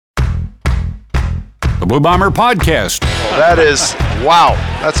the Blue Bomber Podcast. That is, wow,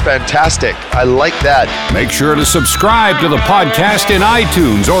 that's fantastic. I like that. Make sure to subscribe to the podcast in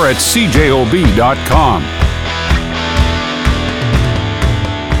iTunes or at CJOB.com.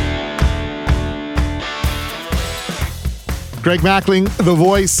 Greg Mackling, the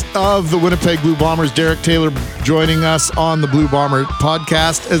voice of the Winnipeg Blue Bombers. Derek Taylor joining us on the Blue Bomber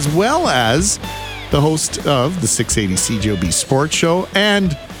Podcast, as well as the host of the 680 CJOB Sports Show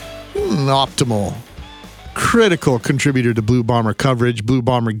and an optimal, critical contributor to Blue Bomber coverage, Blue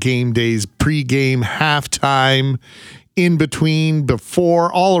Bomber game days, pregame, halftime, in between,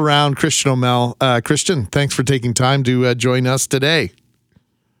 before, all around, Christian Aumell. Christian, thanks for taking time to join us today.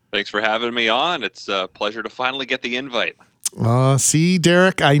 Thanks for having me on. It's a pleasure to finally get the invite. See,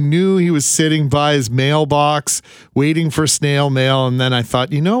 Derek, I knew he was sitting by his mailbox waiting for snail mail, and then I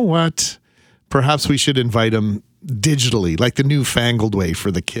thought, you know what? Perhaps we should invite him digitally, like the newfangled way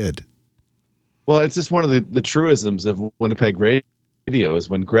for the kid. Well, it's just one of the truisms of Winnipeg radio is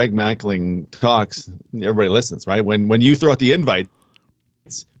when Greg Mackling talks, everybody listens, right? When you throw out the invite,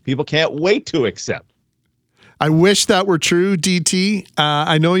 people can't wait to accept. I wish that were true, DT.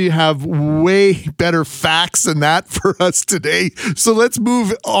 I know you have way better facts than that for us today. So let's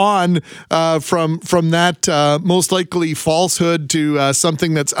move on from that most likely falsehood to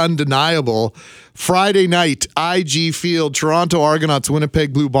something that's undeniable. Friday night, IG Field, Toronto Argonauts,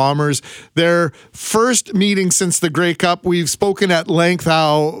 Winnipeg Blue Bombers, their first meeting since the Grey Cup. We've spoken at length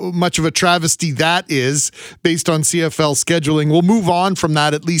how much of a travesty that is based on CFL scheduling. We'll move on from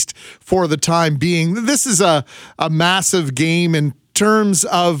that, at least for the time being. This is a massive game in terms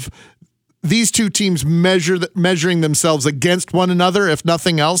of these two teams measuring themselves against one another, if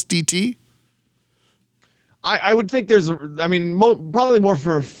nothing else, DT? I would think probably more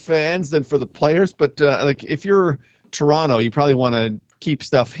for fans than for the players, but like if you're Toronto, you probably want to keep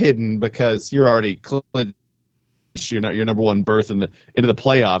stuff hidden because you're already clinched your number one berth into the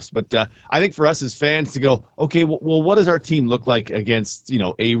playoffs. But I think for us as fans to go, okay, well, what does our team look like against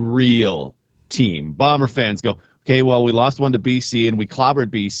a real team? Bomber fans go, okay, well, we lost one to BC and we clobbered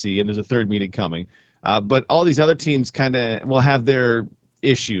BC, and there's a third meeting coming. But all these other teams kind of will have their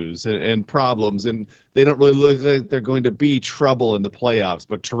issues and problems, and they don't really look like they're going to be trouble in the playoffs.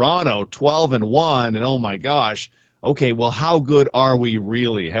 But Toronto, 12-1, and oh my gosh, okay, well, how good are we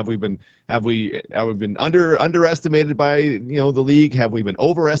really? Have we been underestimated by the league? Have we been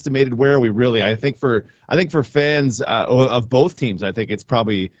overestimated? Where are we really? I think for fans of both teams, I think it's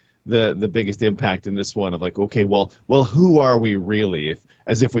probably the biggest impact in this one of like, okay, well, who are we really?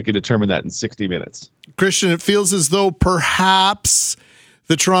 As if we could determine that in 60 minutes. Christian, it feels as though perhaps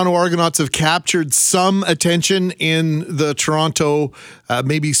the Toronto Argonauts have captured some attention in the Toronto,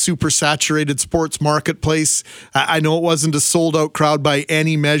 maybe super saturated sports marketplace. I know it wasn't a sold out crowd by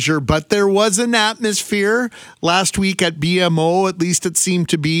any measure, but there was an atmosphere last week at BMO. At least it seemed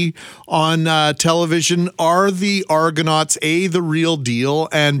to be on television. Are the Argonauts, A, the real deal,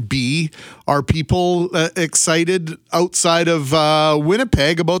 and B, are people excited outside of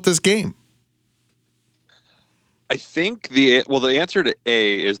Winnipeg about this game? I think the answer to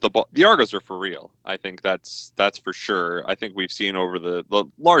A is the Argos are for real. I think that's for sure. I think we've seen over the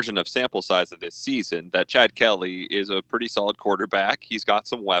large enough sample size of this season that Chad Kelly is a pretty solid quarterback. He's got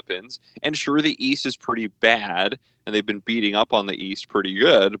some weapons, and sure, the East is pretty bad, and they've been beating up on the East pretty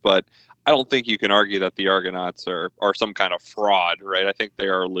good, but I don't think you can argue that the Argonauts are some kind of fraud, right? I think they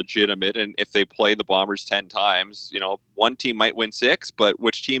are legitimate, and if they play the Bombers 10 times, one team might win 6, but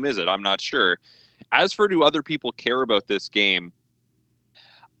which team is it? I'm not sure. As for do other people care about this game,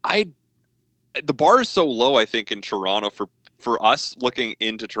 the bar is so low, I think, in Toronto for us looking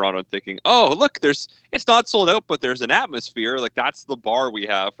into Toronto and thinking, oh, look, it's not sold out, but there's an atmosphere. Like that's the bar we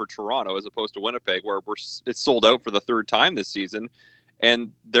have for Toronto as opposed to Winnipeg, where it's sold out for the third time this season.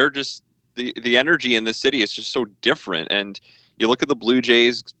 And they're just the energy in the city is just so different. And you look at the Blue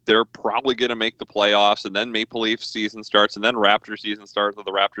Jays, they're probably going to make the playoffs, and then Maple Leaf season starts, and then Raptor season starts, but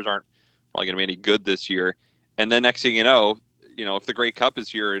the Raptors aren't probably going to be any good this year. And then next thing you know, if the Grey Cup is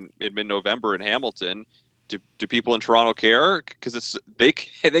here in mid-November in Hamilton, do people in Toronto care? Because they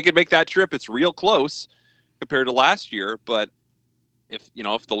can make that trip. It's real close compared to last year. But if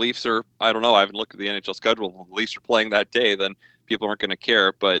the Leafs are, I don't know, I haven't looked at the NHL schedule. The Leafs are playing that day, then people aren't going to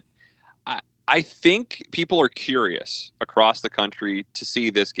care. But I think people are curious across the country to see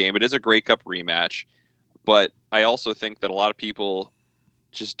this game. It is a Grey Cup rematch, but I also think that a lot of people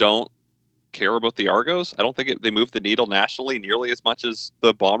just don't care about the Argos. I don't think they move the needle nationally nearly as much as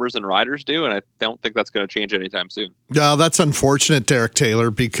the Bombers and Riders do, and I don't think that's going to change anytime soon. Yeah, that's unfortunate, Derek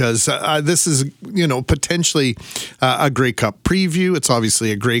Taylor, because this is, potentially a Grey Cup preview. It's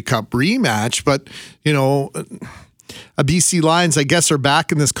obviously a Grey Cup rematch, but, BC Lions, I guess, are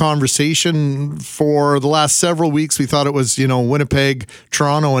back in this conversation for the last several weeks. We thought it was, Winnipeg,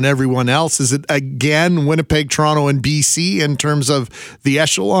 Toronto, and everyone else. Is it again Winnipeg, Toronto, and BC in terms of the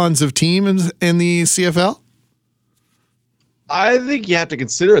echelons of teams in the CFL? I think you have to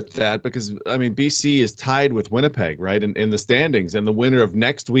consider it that because, BC is tied with Winnipeg, right, in the standings, and the winner of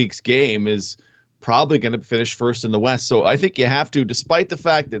next week's game is probably going to finish first in the West. So I think you have to, despite the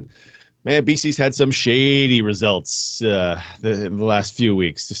fact that, man, BC's had some shady results in the last few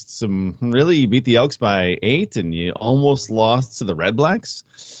weeks. Just some really, you beat the Elks by 8 and you almost lost to the Red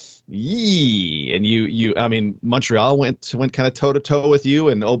Blacks. Yee. And Montreal went kind of toe to toe with you.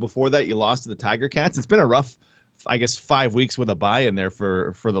 And before that, you lost to the Tiger Cats. It's been a rough, 5 weeks with a bye in there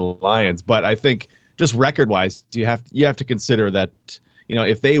for the Lions. But I think just record wise, you have to consider that,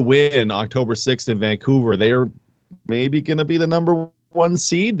 if they win October 6th in Vancouver, they're maybe going to be the number one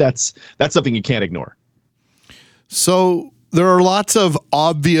seed. That's something you can't ignore. So there are lots of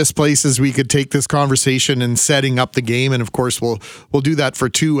obvious places we could take this conversation in setting up the game, and of course we'll do that for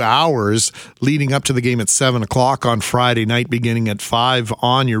 2 hours leading up to the game at 7:00 on Friday night, beginning at 5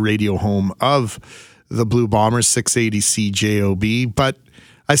 on your radio home of the Blue Bombers, 680 CJOB. But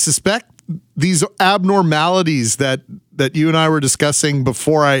I suspect these abnormalities that you and I were discussing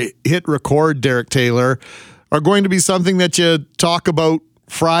before I hit record, Derek Taylor, are going to be something that you talk about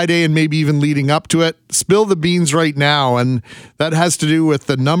Friday and maybe even leading up to it. Spill the beans right now, and that has to do with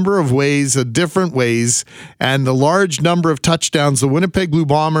the number of ways, the different ways, and the large number of touchdowns the Winnipeg Blue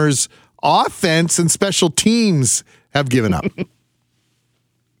Bombers offense and special teams have given up.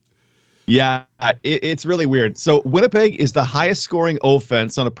 Yeah, it's really weird. So Winnipeg is the highest scoring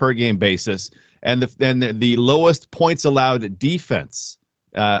offense on a per game basis, and the lowest points allowed defense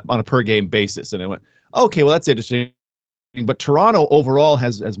on a per game basis. And I went, okay, well, that's interesting. But Toronto overall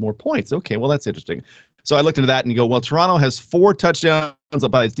has more points. Okay, well, that's interesting. So I looked into that and you go, well, Toronto has 4 touchdowns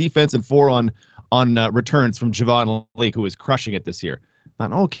by its defense and 4 on returns from Javon Lake, who is crushing it this year. I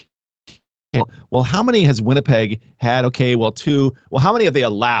thought, okay. Well, how many has Winnipeg had? Okay, well, 2. Well, how many have they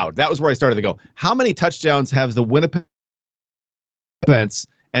allowed? That was where I started to go. How many touchdowns have the Winnipeg defense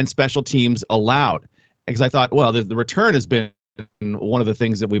and special teams allowed? Because I thought, well, the return has been one of the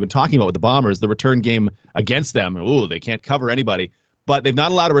things that we've been talking about with the Bombers, the return game against them. Ooh, they can't cover anybody. But they've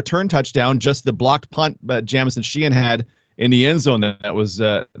not allowed a return touchdown, just the blocked punt Jamison Sheehan had in the end zone that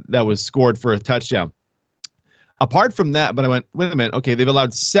was scored for a touchdown. Apart from that, but I went, wait a minute, okay, they've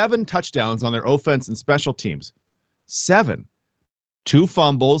allowed 7 touchdowns on their offense and special teams. 7. 2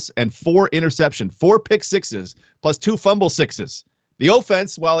 fumbles and 4 interceptions, 4 pick sixes, plus 2 fumble sixes. The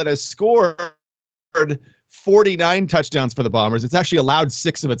offense, while it has scored 49 touchdowns for the Bombers, it's actually allowed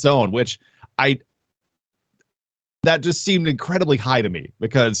 6 of its own, which that just seemed incredibly high to me,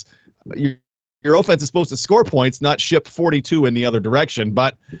 because your offense is supposed to score points, not ship 42 in the other direction,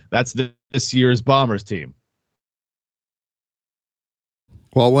 but that's this year's Bombers team.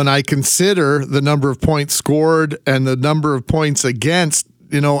 Well, when I consider the number of points scored and the number of points against,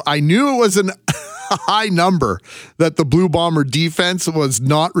 I knew it was a high number that the Blue Bomber defense was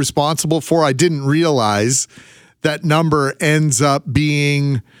not responsible for. I didn't realize that number ends up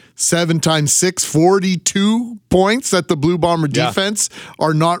being 7 times 6, 42 points that the Blue Bomber defense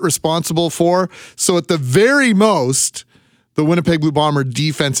are not responsible for. So at the very most, the Winnipeg Blue Bomber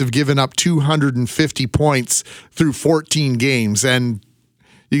defense have given up 250 points through 14 games. And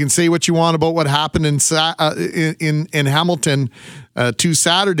you can say what you want about what happened in Hamilton 2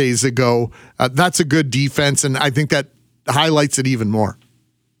 Saturdays ago. That's a good defense, and I think that highlights it even more.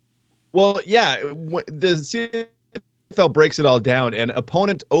 Well, yeah, the CFL breaks it all down, and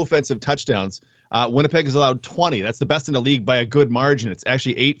opponent offensive touchdowns, Winnipeg has allowed 20. That's the best in the league by a good margin. It's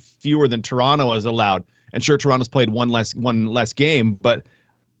actually 8 fewer than Toronto has allowed. And sure, Toronto's played one less game, but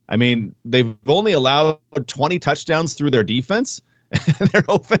I mean, they've only allowed 20 touchdowns through their defense. Their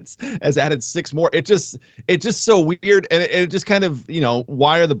offense has added 6 more. It's just so weird, and it just kind of,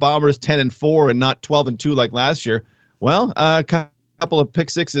 why are the Bombers 10-4 and not 12-2 like last year? Well, a couple of pick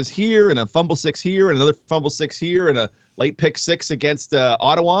sixes here, and a fumble 6 here, and another fumble 6 here, and a late pick 6 against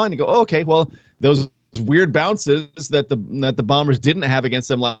Ottawa, and you go, oh, okay, well, those weird bounces that the Bombers didn't have against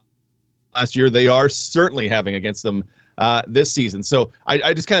them last year, they are certainly having against them this season. So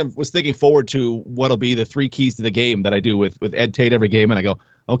I just kind of was thinking forward to what'll be the 3 keys to the game that I do with Ed Tate every game. And I go,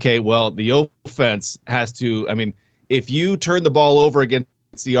 okay, well, the offense has to, if you turn the ball over against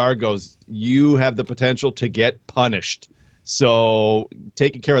the Argos, you have the potential to get punished. So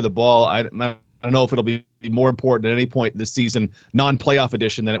taking care of the ball, I don't know if it'll be more important at any point this season, non-playoff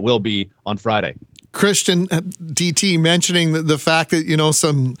edition, than it will be on Friday. Christian, DT mentioning the fact that,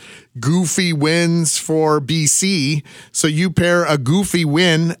 some goofy wins for BC. So you pair a goofy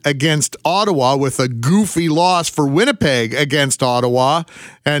win against Ottawa with a goofy loss for Winnipeg against Ottawa.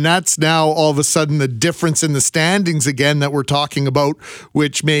 And that's now all of a sudden the difference in the standings again that we're talking about,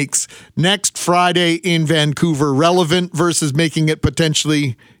 which makes next Friday in Vancouver relevant versus making it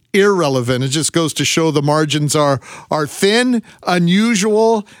potentially irrelevant. It just goes to show the margins are thin,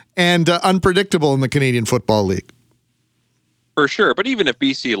 unusual, and unpredictable in the Canadian Football League. For sure, but even if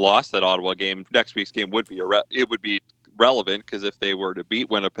BC lost that Ottawa game, next week's game would be relevant, because if they were to beat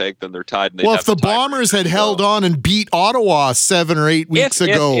Winnipeg, then they're tied. And if the Bombers had held on and beat Ottawa 7 or 8 weeks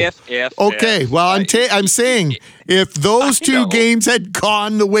ago, I'm saying if those two games had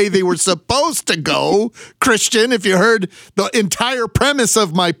gone the way they were supposed to go, Christian, if you heard the entire premise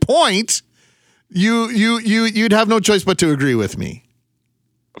of my point, you'd have no choice but to agree with me.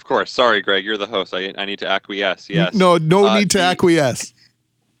 Of course. Sorry, Greg, you're the host. I need to acquiesce. Yes. No need to acquiesce.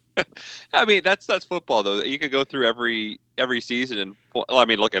 I mean, that's football, though. You could go through every season, and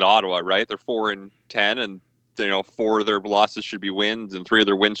look at Ottawa, right? They're 4-10, and 4 of their losses should be wins, and 3 of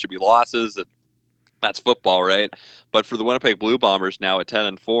their wins should be losses. And that's football, right? But for the Winnipeg Blue Bombers now at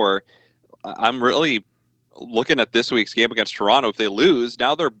 10-4, I'm really looking at this week's game against Toronto. If they lose,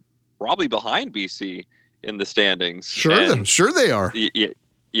 now they're probably behind BC in the standings. Sure they are.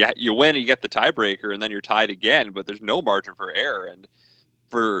 Yeah, you win, you get the tiebreaker, and then you're tied again. But there's no margin for error, and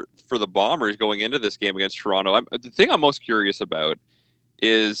for the Bombers going into this game against Toronto, the thing I'm most curious about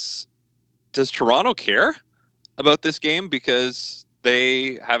is, does Toronto care about this game? Because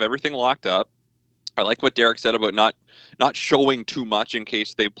they have everything locked up. I like what Derek said about not showing too much in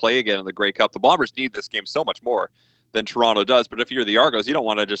case they play again in the Grey Cup. The Bombers need this game so much more than Toronto does. But if you're the Argos, you don't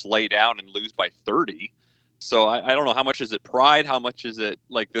want to just lay down and lose by 30. So I don't know, how much is it pride? How much is it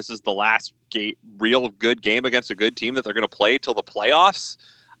like this is the last real good game against a good team that they're going to play till the playoffs?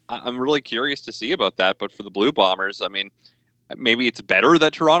 I'm really curious to see about that. But for the Blue Bombers, I mean, maybe it's better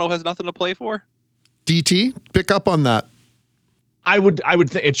that Toronto has nothing to play for. DT, pick up on that. I would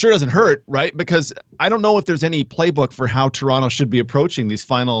think it sure doesn't hurt, right? Because I don't know if there's any playbook for how Toronto should be approaching these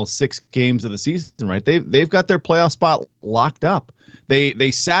final 6 games of the season, right? They've got their playoff spot locked up.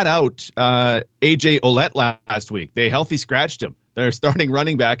 They sat out AJ Ouellette last week. They healthy scratched him. They're starting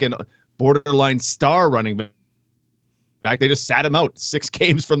running back and borderline star running back. They just sat him out 6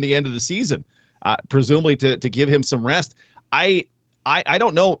 games from the end of the season, presumably to give him some rest. I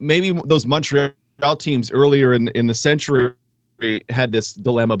don't know. Maybe those Montreal teams earlier in the century had this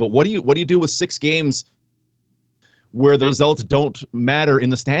dilemma, but what do you do with 6 games where the results don't matter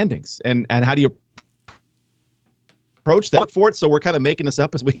in the standings, and how do you approach that for it? So we're kind of making this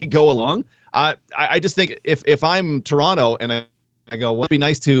up as we go along. I just think if I'm Toronto and I go, well, it'd be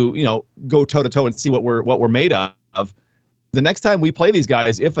nice to go toe to toe and see what we're made of. The next time we play these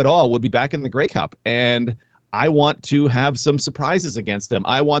guys, if at all, we'll be back in the Grey Cup, and I want to have some surprises against them.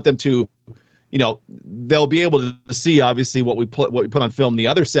 I want them to. They'll be able to see obviously what we put on film the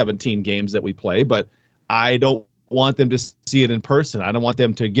other 17 games that we play, but I don't want them to see it in person. I don't want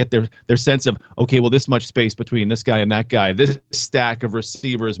them to get their sense of, okay, well, this much space between this guy and that guy, this stack of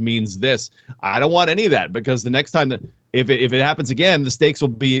receivers means this. I don't want any of that, because the next time if it happens again, the stakes will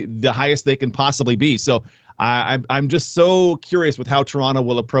be the highest they can possibly be. So I'm just so curious with how Toronto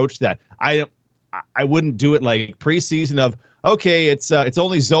will approach that. I wouldn't do it like preseason of, okay, it's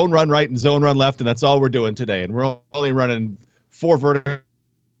only zone run right and zone run left, and that's all we're doing today. And we're only running 4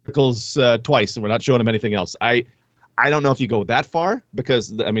 verticals twice, and we're not showing them anything else. I don't know if you go that far,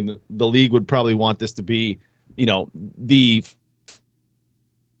 because the league would probably want this to be, the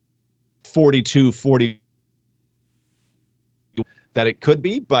 42-40 that it could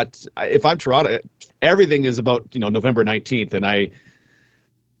be. But if I'm Toronto, everything is about November 19th, and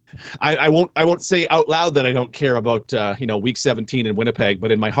I won't say out loud that I don't care about week 17 in Winnipeg, but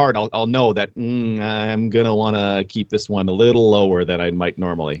in my heart I'll know that I'm gonna want to keep this one a little lower than I might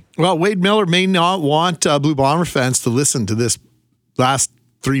normally. Well, Wade Miller may not want Blue Bomber fans to listen to this last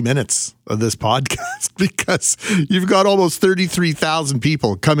 3 minutes of this podcast, because you've got almost 33,000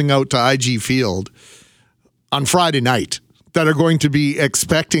 people coming out to IG Field on Friday night that are going to be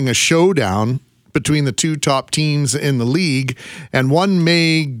expecting a showdown between the 2 top teams in the league, and one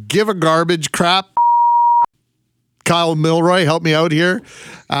may give a garbage crap. Kyle Milroy, help me out here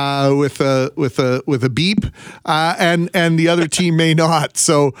with a beep, and the other team may not.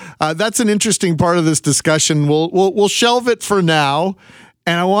 So that's an interesting part of this discussion. We'll shelve it for now,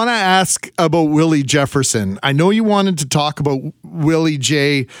 And I want to ask about Willie Jefferson. I know you wanted to talk about Willie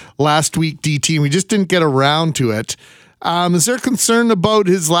J last week, DT, and we just didn't get around to it. Is there concern about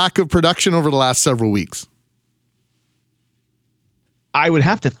his lack of production over the last several weeks? I would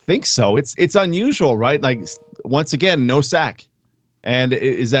have to think so. It's unusual, right? Like, once again, no sack. And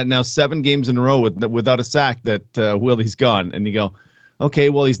is that now 7 games in a row without a sack that Willie's gone? And you go, okay,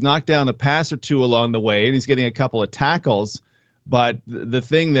 well, he's knocked down a pass or 2 along the way, and he's getting a couple of tackles. But the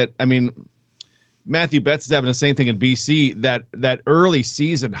thing that, I mean, Matthew Betts is having the same thing in BC. That early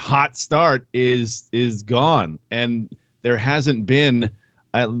season hot start is gone, and there hasn't been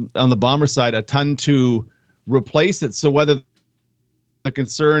on the Bomber side a ton to replace it. So whether the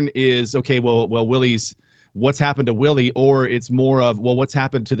concern is, okay, well, what's happened to Willie, or it's more of, well, what's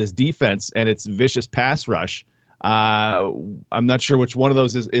happened to this defense and its vicious pass rush. I'm not sure which one of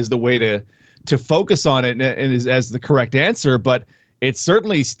those is the way to focus on it and is as the correct answer, but it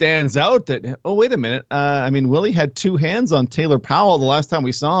certainly stands out that, oh, wait a minute. I mean, Willie had 2 hands on Taylor Powell the last time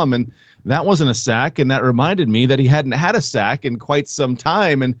we saw him, and that wasn't a sack. And that reminded me that he hadn't had a sack in quite some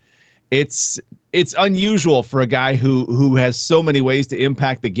time. And it's unusual for a guy who has so many ways to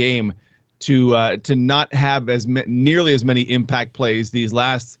impact the game to not have nearly as many impact plays these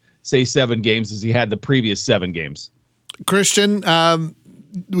last, say, 7 games as he had the previous 7 games. Christian,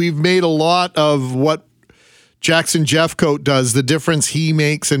 we've made a lot of what Jackson Jeffcoat does, the difference he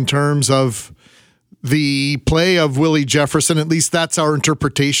makes in terms of the play of Willie Jefferson. At least that's our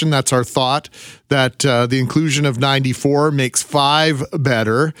interpretation. That's our thought, that the inclusion of 94 makes 5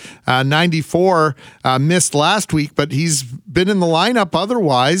 better. 94 missed last week, but he's been in the lineup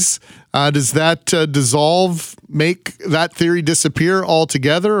otherwise. Does that dissolve, make that theory disappear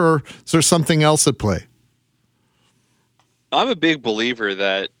altogether, or is there something else at play? I'm a big believer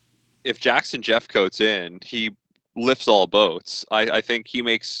that if Jackson Jeffcoat's in, he lifts all boats. I think he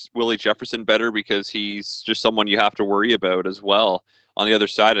makes Willie Jefferson better because he's just someone you have to worry about as well. On the other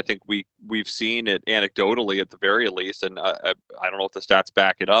side, I think we've seen it anecdotally at the very least, and I don't know if the stats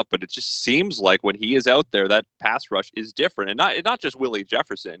back it up, but it just seems like when he is out there, that pass rush is different, and not just Willie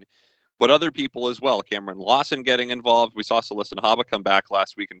Jefferson, but other people as well. Cameron Lawson getting involved. We saw Celestin Haba come back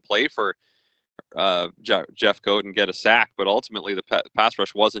last week and play for Jeffcoat and get a sack, but ultimately the pass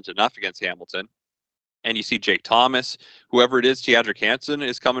rush wasn't enough against Hamilton. And you see Jake Thomas, whoever it is, Teodric Hansen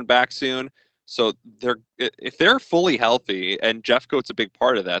is coming back soon. So if they're fully healthy, and Jeffcoat's a big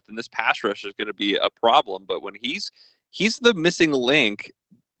part of that, then this pass rush is going to be a problem. But when he's the missing link,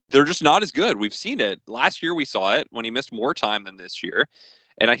 they're just not as good. We've seen it. Last year we saw it when he missed more time than this year.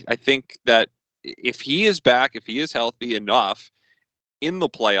 And I think that if he is back, if he is healthy enough in the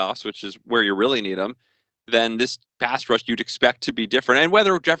playoffs, which is where you really need him, then this pass rush you'd expect to be different. And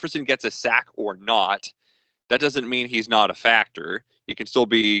whether Jefferson gets a sack or not, that doesn't mean he's not a factor. He can still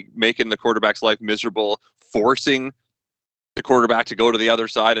be making the quarterback's life miserable, forcing the quarterback to go to the other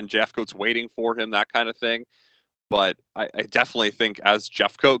side, and Jeffcoat's waiting for him, that kind of thing. But I definitely think as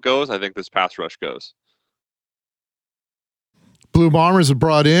Jeffcoat goes, I think this pass rush goes. Blue Bombers have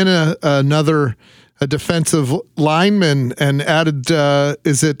brought in another defensive lineman and added,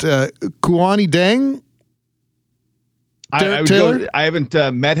 is it Kuani Dang? I haven't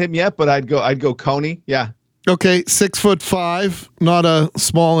met him yet, but I'd go Coney. Yeah. Okay, 6'5", not a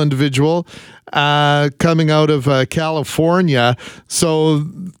small individual, coming out of California. So,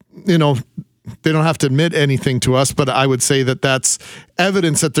 they don't have to admit anything to us, but I would say that that's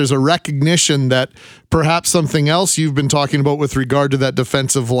evidence that there's a recognition that perhaps something else you've been talking about with regard to that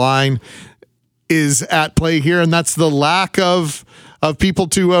defensive line is at play here, and that's the lack of people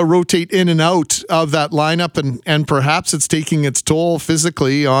to rotate in and out of that lineup, and perhaps it's taking its toll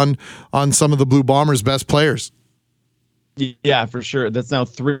physically on some of the Blue Bombers' best players. Yeah, for sure. That's now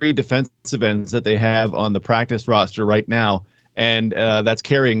 3 defensive ends that they have on the practice roster right now, and that's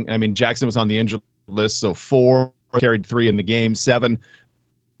carrying. I mean, Jackson was on the injured list, so 4 carried 3 in the game, 7.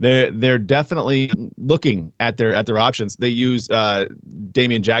 They're definitely looking at their options. They use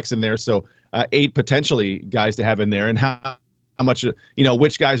Damian Jackson there, so 8 potentially guys to have in there, and how much,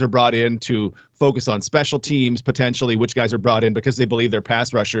 which guys are brought in to focus on special teams, potentially which guys are brought in because they believe they're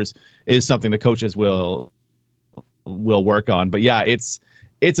pass rushers is something the coaches will work on. But yeah, it's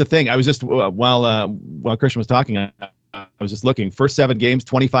a thing. I was just, while Christian was talking, I was just looking. First 7 games,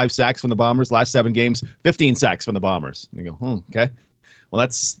 25 sacks from the Bombers. Last 7 games, 15 sacks from the Bombers. And you go, okay. Well,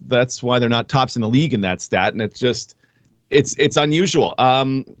 that's why they're not tops in the league in that stat. And it's just, it's unusual. I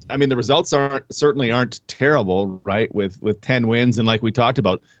mean, the results certainly aren't terrible, right? With 10 wins, and like we talked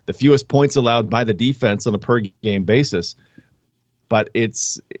about, the fewest points allowed by the defense on a per game basis. but it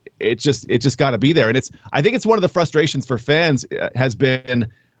just got to be there. And I think it's one of the frustrations for fans has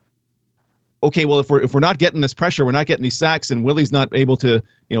been, okay, well, if we're not getting this pressure, we're not getting these sacks, and Willie's not able to,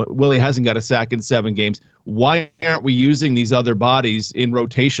 Willie hasn't got a sack in 7 games. Why aren't we using these other bodies in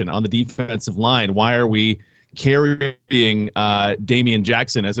rotation on the defensive line? Why are we carrying Damian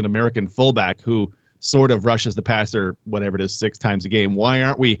Jackson as an American fullback who sort of rushes the passer, whatever it is, 6 times a game? Why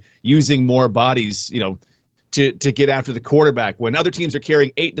aren't we using more bodies, to get after the quarterback when other teams are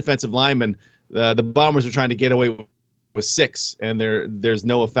carrying 8 defensive linemen? The Bombers are trying to get away with 6, and there's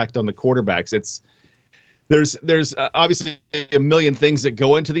no effect on the quarterbacks. There's obviously a million things that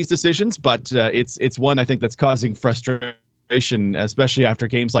go into these decisions, but it's one I think that's causing frustration, especially after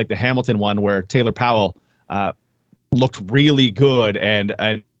games like the Hamilton one where Taylor Powell looked really good and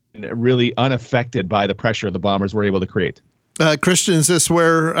really unaffected by the pressure the Bombers were able to create. Christian, is this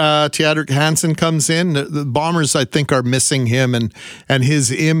where Teodric Hansen comes in? The Bombers, I think, are missing him and his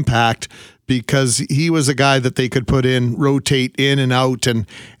impact, because he was a guy that they could put in, rotate in and out,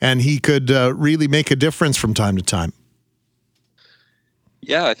 and he could really make a difference from time to time.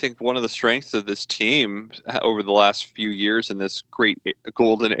 Yeah, I think one of the strengths of this team over the last few years in this great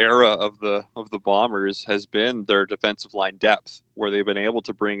golden era of the Bombers has been their defensive line depth, where they've been able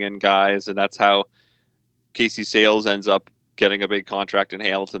to bring in guys, and that's how Casey Sales ends up getting a big contract in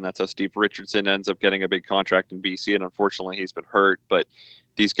Hamilton. That's how Steve Richardson ends up getting a big contract in BC, and unfortunately he's been hurt. But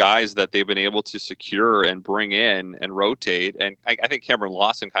these guys that they've been able to secure and bring in and rotate, and I think Cameron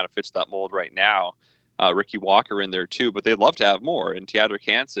Lawson kind of fits that mold right now. Ricky Walker in there too, but they'd love to have more. And Teodric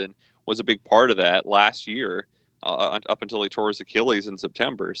Hansen was a big part of that last year, up until he tore his Achilles in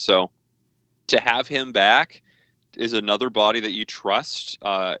September. So to have him back is another body that you trust.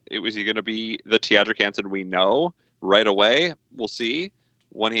 Was he going to be the Teodric Hansen we know right away? We'll see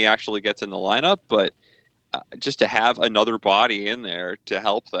when he actually gets in the lineup, but just to have another body in there to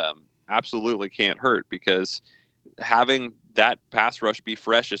help them absolutely can't hurt, because having that pass rush be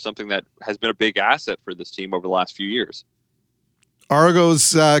fresh is something that has been a big asset for this team over the last few years.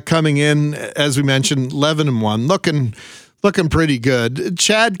 Argo's coming in, as we mentioned, 11-1, looking pretty good.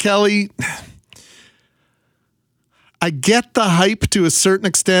 Chad Kelly, I get the hype to a certain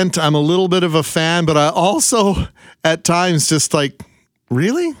extent. I'm a little bit of a fan, but I also at times just like,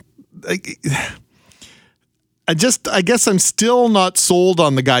 really? I guess I'm still not sold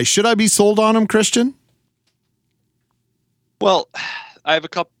on the guy. Should I be sold on him, Christian? Well, I have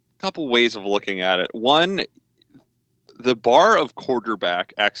a couple ways of looking at it. One, the bar of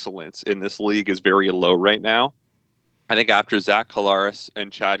quarterback excellence in this league is very low right now. I think after Zach Collaros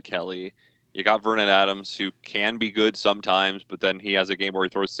and Chad Kelly, you got Vernon Adams, who can be good sometimes, but then he has a game where he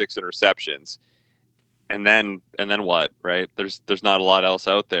throws 6 interceptions. And then what, right? There's not a lot else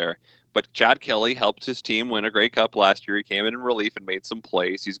out there. But Chad Kelly helped his team win a Grey Cup last year. He came in relief and made some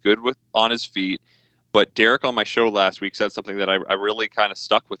plays. He's good on his feet. But Derek on my show last week said something that I really kind of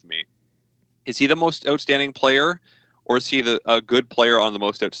stuck with me. Is he the most outstanding player, or is he a good player on the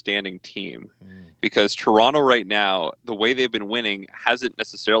most outstanding team? Because Toronto right now, the way they've been winning hasn't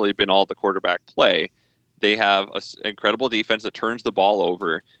necessarily been all the quarterback play. They have an incredible defense that turns the ball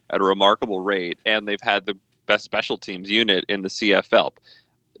over at a remarkable rate, and they've had the best special teams unit in the CFL.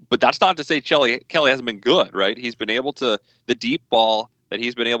 But that's not to say Kelly hasn't been good, right? He's been able to, the deep ball that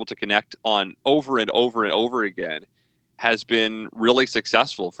he's been able to connect on over and over and over again has been really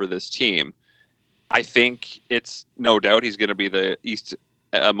successful for this team. I think it's no doubt he's going to be the East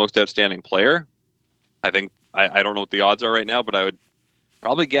most outstanding player. I think, I don't know what the odds are right now, but I would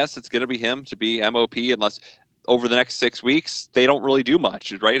probably guess it's going to be him to be MOP, unless over the next 6 weeks, they don't really do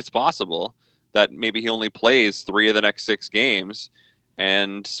much, right? It's possible that maybe he only plays 3 of the next 6 games,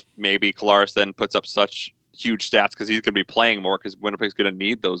 and maybe Collaros then puts up such huge stats because he's going to be playing more, because Winnipeg's going to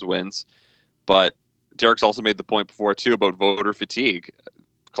need those wins. But Derek's also made the point before too about voter fatigue.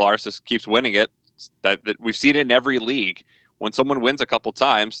 Collaros just keeps winning it. That we've seen it in every league. When someone wins a couple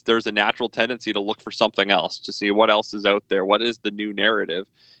times, there's a natural tendency to look for something else, to see what else is out there. What is the new narrative?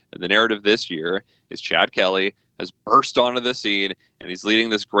 And the narrative this year is Chad Kelly has burst onto the scene, and he's leading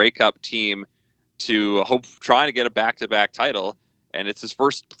this Grey Cup team to trying to get a back-to-back title. And it's his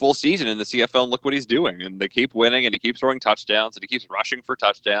first full season in the CFL, and look what he's doing. And they keep winning, and he keeps throwing touchdowns, and he keeps rushing for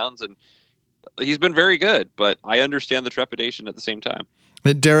touchdowns. And he's been very good, but I understand the trepidation at the same time.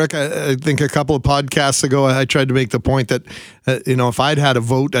 Derek, I think a couple of podcasts ago, I tried to make the point that, if I'd had a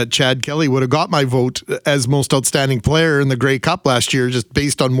vote, Chad Kelly would have got my vote as most outstanding player in the Grey Cup last year, just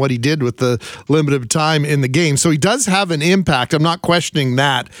based on what he did with the limited time in the game. So he does have an impact. I'm not questioning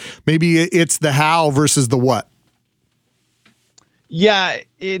that. Maybe it's the how versus the what. Yeah,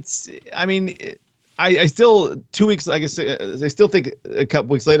 I still 2 weeks. I guess I still think a couple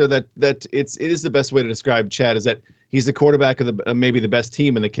weeks later that it is the best way to describe Chad is that he's the quarterback of the maybe the best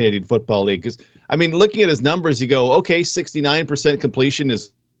team in the Canadian Football League. Because I mean, looking at his numbers, you go, okay, 69% completion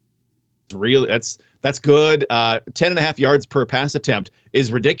is real. That's good. 10.5 yards per pass attempt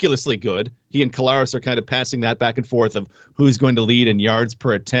is ridiculously good. He and Collaros are kind of passing that back and forth of who's going to lead in yards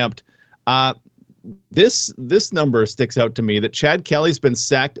per attempt. This number sticks out to me that Chad Kelly's been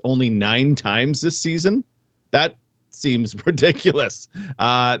sacked only 9 times this season. That seems ridiculous.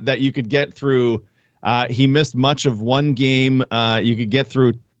 That you could get through. He missed much of one game. You could get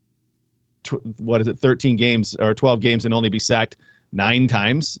through 13 games or 12 games and only be sacked 9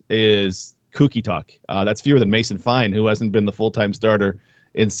 times is kooky talk. That's fewer than Mason Fine, who hasn't been the full-time starter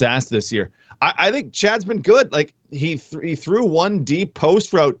in SAS this year. I think Chad's been good. Like he threw one deep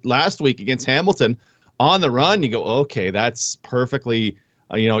post route last week against Hamilton on the run. You go, okay, that's perfectly.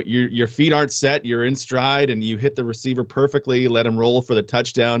 Your feet aren't set. You're in stride, and you hit the receiver perfectly. Let him roll for the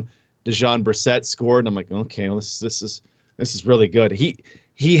touchdown. Dejon Brissett scored, and I'm like, okay, well, this is really good.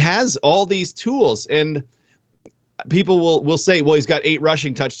 He has all these tools, and people will say, well, he's got 8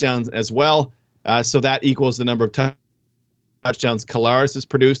 rushing touchdowns as well, so that equals the number of touchdowns Collaros has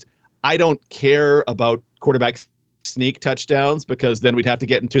produced. I don't care about quarterback sneak touchdowns because then we'd have to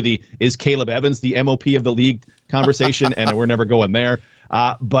get into is Caleb Evans the MOP of the league conversation, and we're never going there.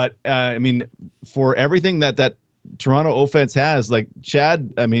 But I mean, for everything that Toronto offense has, like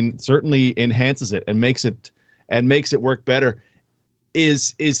Chad, I mean, certainly enhances it and makes it work better.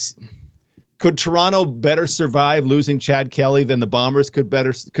 Could Toronto better survive losing Chad Kelly than the Bombers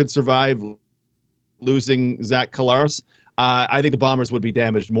could survive losing Zach Collaros? I think the Bombers would be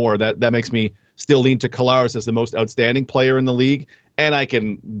damaged more. That makes me still lean to Collaros as the most outstanding player in the league, and I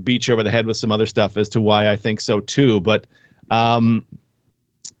can beat you over the head with some other stuff as to why I think so too. But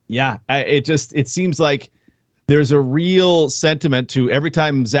it seems like there's a real sentiment to every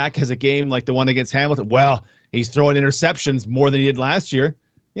time Zach has a game like the one against Hamilton. Well, he's throwing interceptions more than he did last year.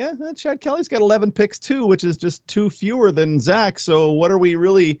 Yeah, Chad Kelly's got 11 picks too, which is just 2 fewer than Zach. So what are we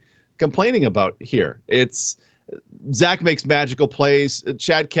really complaining about here? It's Zach makes magical plays.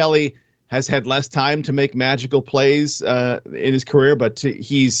 Chad Kelly has had less time to make magical plays in his career, but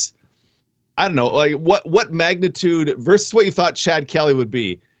he's, I don't know, like what magnitude versus what you thought Chad Kelly would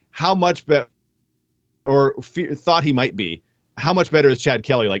be, how much better, or thought he might be, how much better is Chad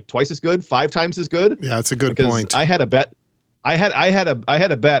Kelly? Like twice as good, 5 times as good? Yeah, that's a good point. I had a bet. I had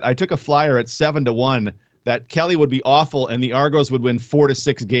a bet. I took a flyer at 7-1 that Kelly would be awful and the Argos would win 4 to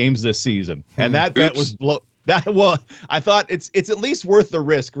 6 games this season, and that bet was I thought it's at least worth the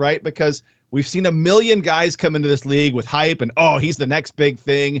risk, right? Because we've seen a million guys come into this league with hype and he's the next big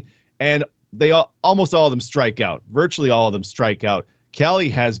thing, and almost all of them strike out. Virtually all of them strike out. Kelly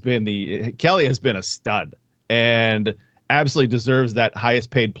has been a stud and absolutely deserves that highest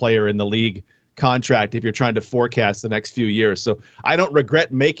paid player in the league contract if you're trying to forecast the next few years. So I don't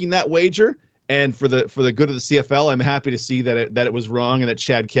regret making that wager, and for the good of the CFL, I'm happy to see that it was wrong and that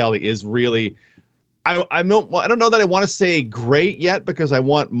Chad Kelly is really. I don't know that I want to say great yet because I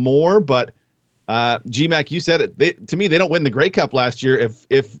want more, but GMAC, you said it. To me, they don't win the Grey Cup last year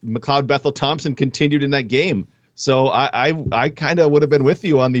if McLeod Bethel Thompson continued in that game. So I kind of would have been with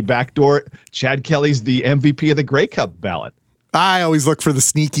you on the backdoor. Chad Kelly's the MVP of the Grey Cup ballot. I always look for the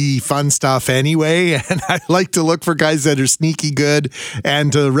sneaky fun stuff anyway, and I like to look for guys that are sneaky good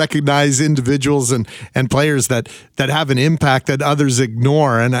and to recognize individuals and players that have an impact that others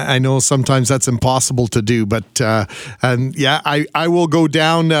ignore. And I know sometimes that's impossible to do, but I will go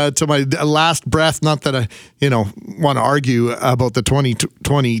down to my last breath. Not that I want to argue about the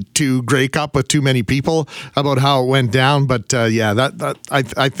 2022 Grey Cup with too many people about how it went down, but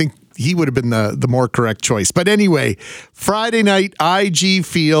I think he would have been the more correct choice. But anyway, Friday night, IG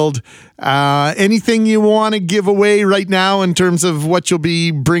Field. Anything you want to give away right now in terms of what you'll be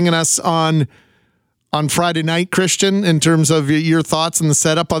bringing us on Friday night, Christian, in terms of your thoughts on the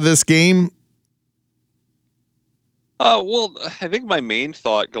setup of this game? Well, I think my main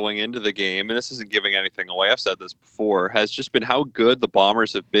thought going into the game, and this isn't giving anything away, I've said this before, has just been how good the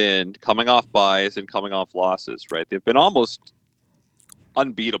Bombers have been coming off byes and coming off losses, right? They've been almost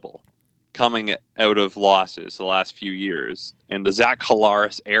unbeatable coming out of losses the last few years. In the Zach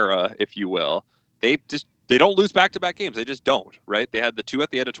Collaros era, if you will, they don't lose back-to-back games. They just don't, right? They had the 2 at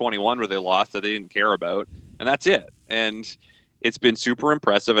the end of 21 where they lost that they didn't care about, and that's it. And it's been super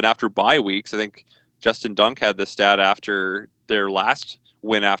impressive. And after bye weeks, I think Justin Dunk had the stat after their last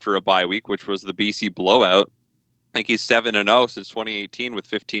win after a bye week, which was the BC blowout. I think he's 7-0 since 2018 with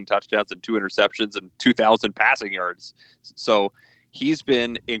 15 touchdowns and 2 interceptions and 2,000 passing yards. So he's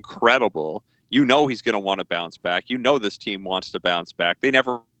been incredible. you know he's going to want to bounce back. You know this team wants to bounce back. They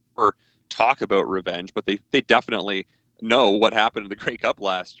never talk about revenge, but they definitely know what happened in the Grey Cup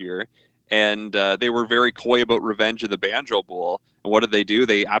last year. And they were very coy about revenge in the Banjo Bowl. And what did they do?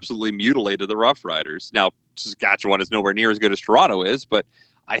 They absolutely mutilated the Rough Riders. Now, Saskatchewan is nowhere near as good as Toronto is, but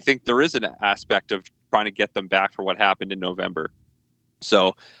I think there is an aspect of trying to get them back for what happened in November.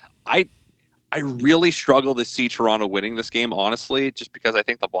 So I really struggle to see Toronto winning this game, honestly, just because I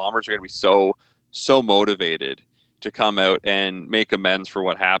think the Bombers are going to be so motivated to come out and make amends for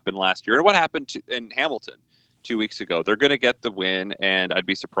what happened last year and what happened in Hamilton 2 weeks ago. They're going to get the win, and I'd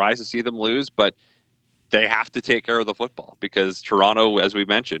be surprised to see them lose, but they have to take care of the football because Toronto, as we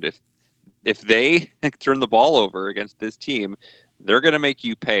mentioned, if they turn the ball over against this team, they're going to make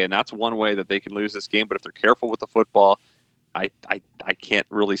you pay, and that's one way that they can lose this game. But if they're careful with the football, I can't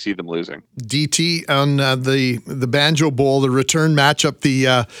really see them losing. DT on the Banjo Bowl, the return matchup,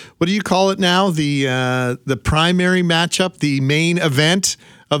 the what do you call it now? The primary matchup, the main event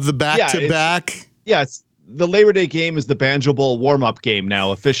of the back-to-back. It's the Labor Day game is the Banjo Bowl warm-up game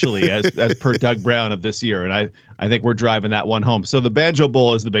now officially, as per Doug Brown of this year, and I think we're driving that one home. So the Banjo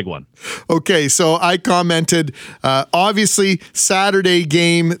Bowl is the big one. Okay, so I commented, obviously Saturday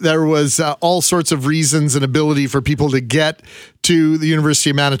game, there was all sorts of reasons and ability for people to get to the University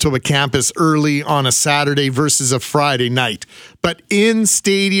of Manitoba campus early on a Saturday versus a Friday night. But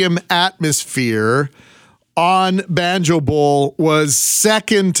in-stadium atmosphere on Banjo Bowl was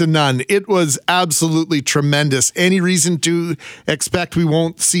second to none. It was absolutely tremendous. Any reason to expect we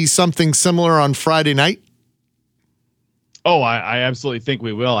won't see something similar on Friday night? Oh, I absolutely think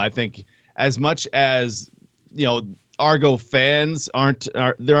we will. I think as much as, Argo fans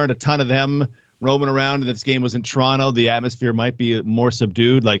there aren't a ton of them roaming around, and this game was in Toronto, the atmosphere might be more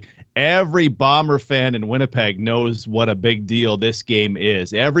subdued. Like, every Bomber fan in Winnipeg knows what a big deal this game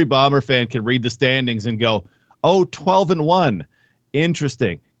is. Every Bomber fan can read the standings and go, 12-1.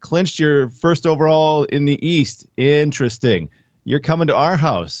 Interesting. Clinched your first overall in the East. Interesting. You're coming to our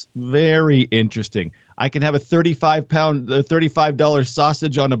house. Very interesting. I can have a $35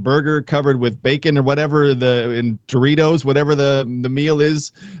 sausage on a burger covered with bacon or whatever in Doritos, whatever the meal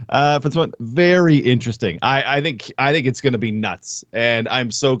is. Very interesting. I think it's going to be nuts, and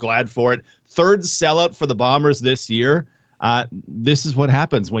I'm so glad for it. Third sellout for the Bombers this year. This is what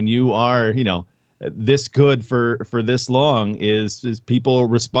happens when you are, this good for this long is people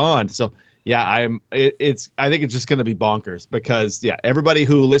respond. So yeah, I think it's just going to be bonkers because everybody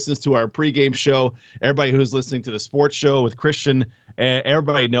who listens to our pregame show, everybody who's listening to the sports show with Christian,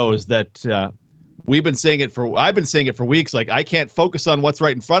 everybody knows that I've been saying it for weeks. Like, I can't focus on what's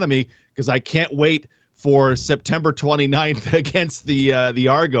right in front of me because I can't wait for September 29th against the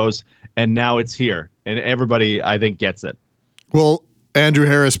Argos, and now it's here, and everybody I think gets it. Will Andrew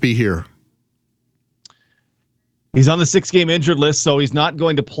Harris be here? He's on the 6-game injured list, so he's not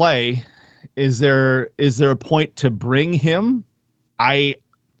going to play. Is there a point to bring him? I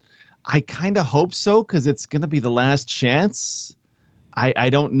kind of hope so because it's going to be the last chance. I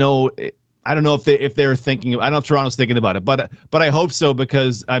don't know. I don't know if they're thinking. I don't know if Toronto's thinking about it, but I hope so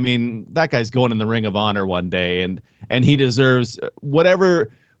because I mean that guy's going in the Ring of Honor one day, and he deserves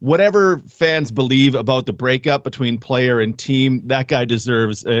whatever fans believe about the breakup between player and team. That guy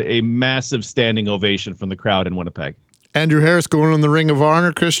deserves a massive standing ovation from the crowd in Winnipeg. Andrew Harris going in the Ring of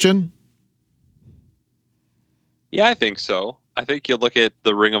Honor, Christian. Yeah, I think so. I think you look at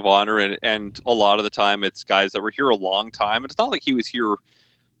the Ring of Honor, and a lot of the time it's guys that were here a long time. And it's not like he was here,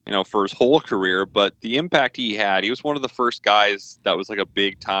 for his whole career, but the impact he had, he was one of the first guys that was like a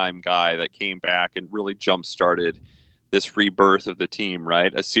big time guy that came back and really jump started this rebirth of the team,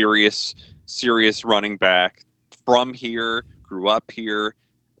 right? A serious running back from here, grew up here,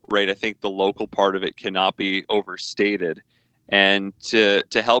 right? I think the local part of it cannot be overstated. And to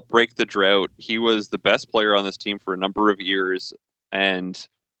help break the drought, he was the best player on this team for a number of years and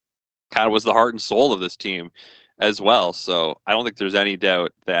kind of was the heart and soul of this team as well. So I don't think there's any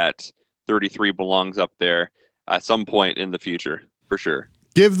doubt that 33 belongs up there at some point in the future, for sure.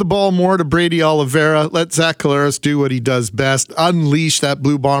 Give the ball more to Brady Oliveira. Let Zach Collaros do what he does best. Unleash that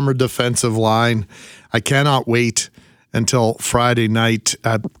Blue Bomber defensive line. I cannot wait until Friday night.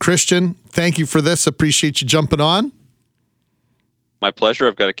 Christian, thank you for this. Appreciate you jumping on. My pleasure.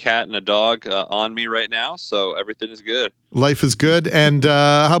 I've got a cat and a dog on me right now, so everything is good. Life is good. And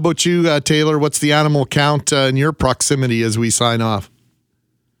how about you, Taylor? What's the animal count in your proximity as we sign off?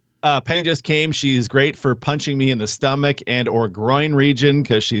 Penny just came. She's great for punching me in the stomach and or groin region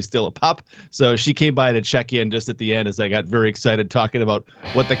because she's still a pup. So she came by to check in just at the end as I got very excited talking about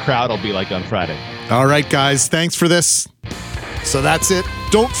what the crowd will be like on Friday. All right, guys. Thanks for this. So that's it.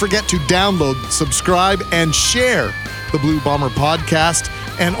 Don't forget to download, subscribe, and share the Blue Bomber podcast.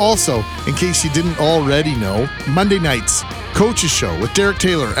 And also, in case you didn't already know, Monday nights, Coach's Show with Derek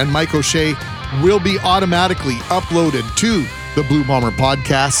Taylor and Mike O'Shea will be automatically uploaded to the Blue Bomber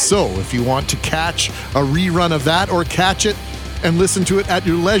podcast. So if you want to catch a rerun of that or catch it and listen to it at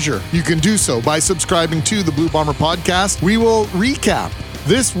your leisure, you can do so by subscribing to the Blue Bomber podcast. We will recap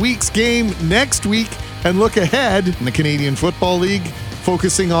this week's game next week and look ahead in the Canadian Football League,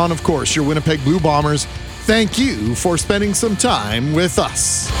 focusing on, of course, your Winnipeg Blue Bombers. Thank you for spending some time with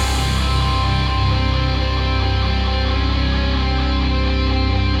us.